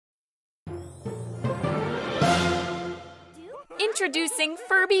Introducing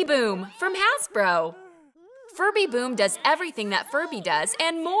Furby Boom from Hasbro. Furby Boom does everything that Furby does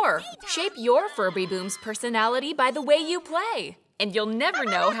and more. Shape your Furby Boom's personality by the way you play. And you'll never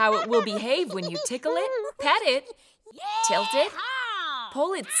know how it will behave when you tickle it, pet it, tilt it,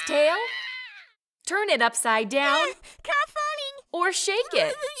 pull its tail, turn it upside down, or shake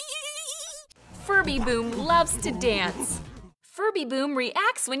it. Furby Boom loves to dance. Furby Boom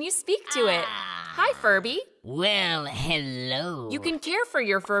reacts when you speak to it. Hi, Furby. Well, hello. You can care for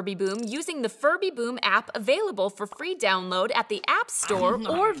your Furby Boom using the Furby Boom app available for free download at the App Store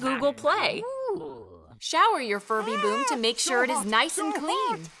or Google Play. Shower your Furby Boom to make sure it is nice and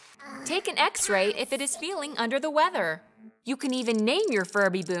clean. Take an X-ray if it is feeling under the weather. You can even name your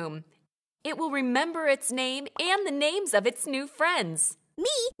Furby Boom. It will remember its name and the names of its new friends. Me,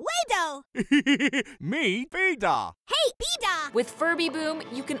 Wado. Me, Bida. Hey, Bida. With Furby Boom,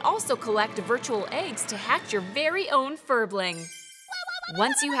 you can also collect virtual eggs to hatch your very own Furbling.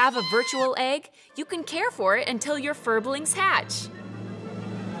 Once you have a virtual egg, you can care for it until your Furblings hatch.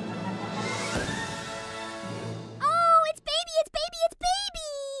 Oh, it's baby, it's baby, it's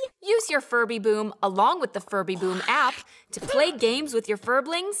baby. Use your Furby Boom along with the Furby Boom app to play games with your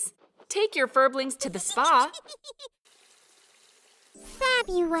Furblings, take your Furblings to the spa,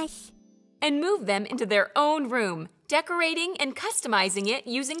 Fabulous. and move them into their own room, decorating and customizing it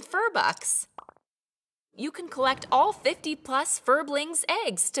using Furbucks. You can collect all 50-plus Furblings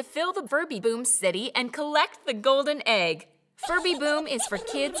eggs to fill the Furby Boom city and collect the golden egg. Furby Boom is for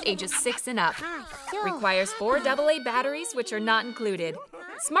kids ages 6 and up. Requires 4 AA batteries, which are not included.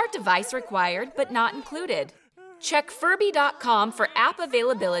 Smart device required, but not included. Check Furby.com for app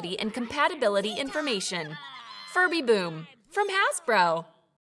availability and compatibility information. Furby Boom from Hasbro.